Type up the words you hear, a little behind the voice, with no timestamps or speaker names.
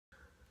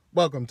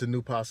Welcome to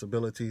New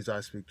Possibilities.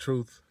 I speak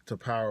truth to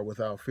power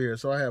without fear.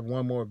 So I have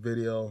one more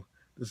video.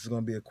 This is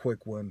going to be a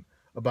quick one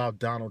about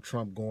Donald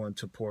Trump going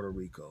to Puerto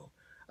Rico.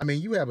 I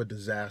mean, you have a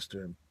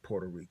disaster in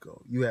Puerto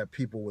Rico. You have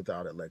people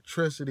without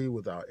electricity,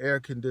 without air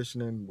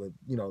conditioning,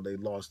 they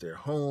lost their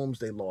homes,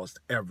 they lost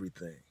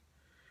everything.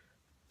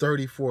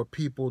 34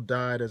 people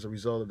died as a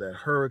result of that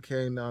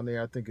hurricane down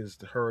there. I think it's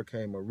the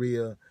Hurricane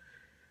Maria.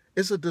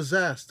 It's a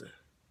disaster.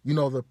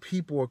 The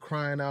people are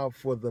crying out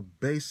for the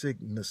basic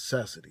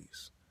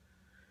necessities.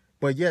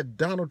 But yet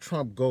Donald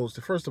Trump goes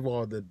to, first of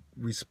all, the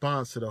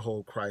response to the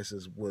whole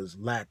crisis was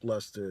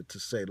lackluster, to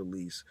say the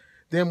least.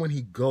 Then when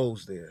he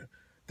goes there,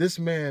 this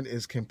man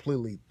is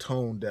completely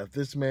tone deaf.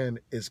 This man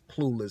is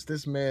clueless.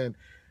 This man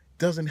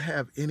doesn't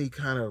have any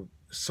kind of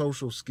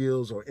social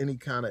skills or any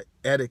kind of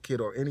etiquette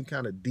or any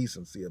kind of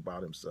decency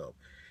about himself.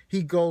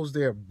 He goes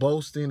there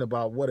boasting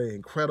about what an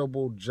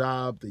incredible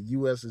job the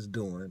U.S. is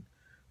doing,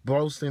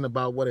 boasting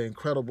about what an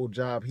incredible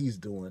job he's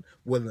doing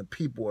when the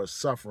people are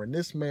suffering.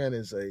 This man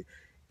is a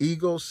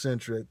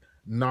egocentric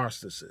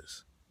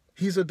narcissist.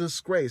 He's a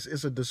disgrace.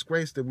 It's a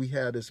disgrace that we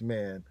have this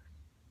man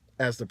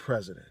as the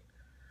president.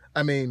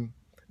 I mean,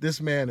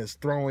 this man is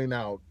throwing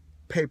out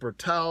paper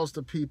towels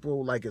to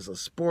people like it's a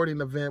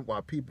sporting event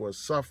while people are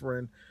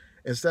suffering,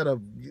 instead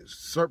of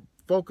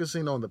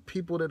focusing on the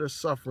people that are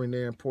suffering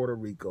there in Puerto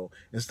Rico.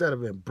 Instead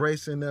of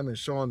embracing them and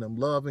showing them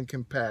love and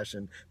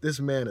compassion,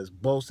 this man is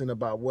boasting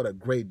about what a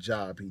great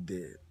job he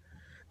did.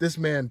 This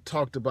man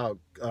talked about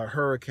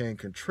Hurricane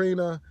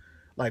Katrina.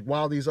 Like,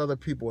 while these other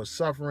people are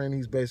suffering,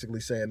 he's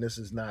basically saying this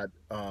is not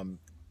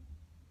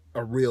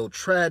a real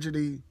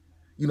tragedy.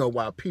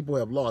 While people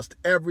have lost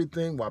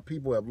everything, while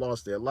people have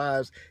lost their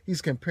lives,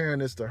 he's comparing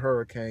this to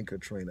Hurricane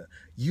Katrina.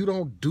 You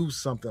don't do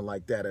something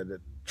like that at a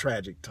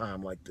tragic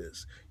time like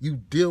this. You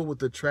deal with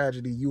the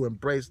tragedy, you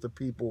embrace the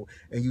people,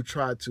 and you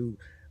try to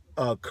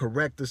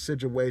correct the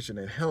situation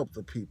and help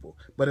the people.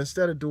 But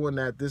instead of doing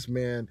that, this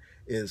man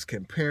is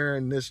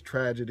comparing this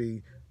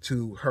tragedy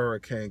to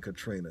Hurricane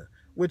Katrina,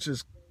 which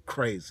is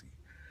crazy.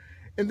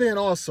 And then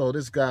also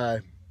this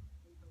guy,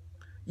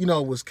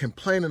 was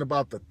complaining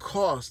about the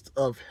cost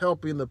of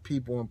helping the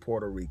people in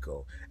Puerto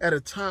Rico. At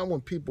a time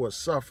when people are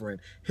suffering,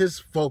 his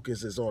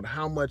focus is on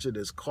how much it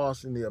is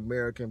costing the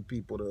American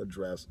people to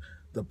address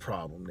the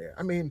problem there.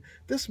 I mean,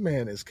 this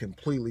man is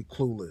completely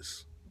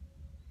clueless.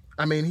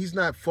 I mean, he's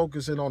not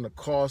focusing on the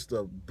cost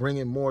of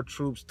bringing more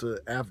troops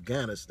to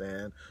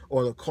Afghanistan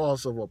or the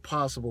cost of a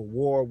possible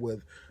war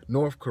with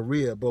North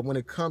Korea. But when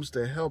it comes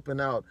to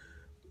helping out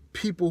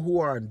people who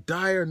are in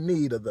dire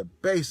need of the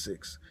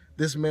basics,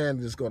 this man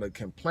is going to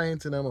complain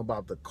to them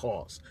about the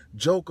cost,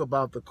 joke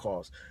about the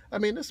cost. I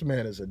mean, this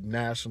man is a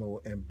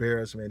national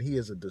embarrassment. He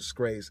is a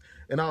disgrace.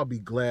 And I'll be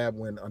glad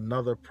when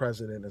another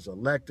president is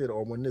elected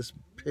or when this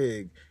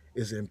pig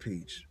is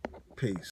impeached. Peace.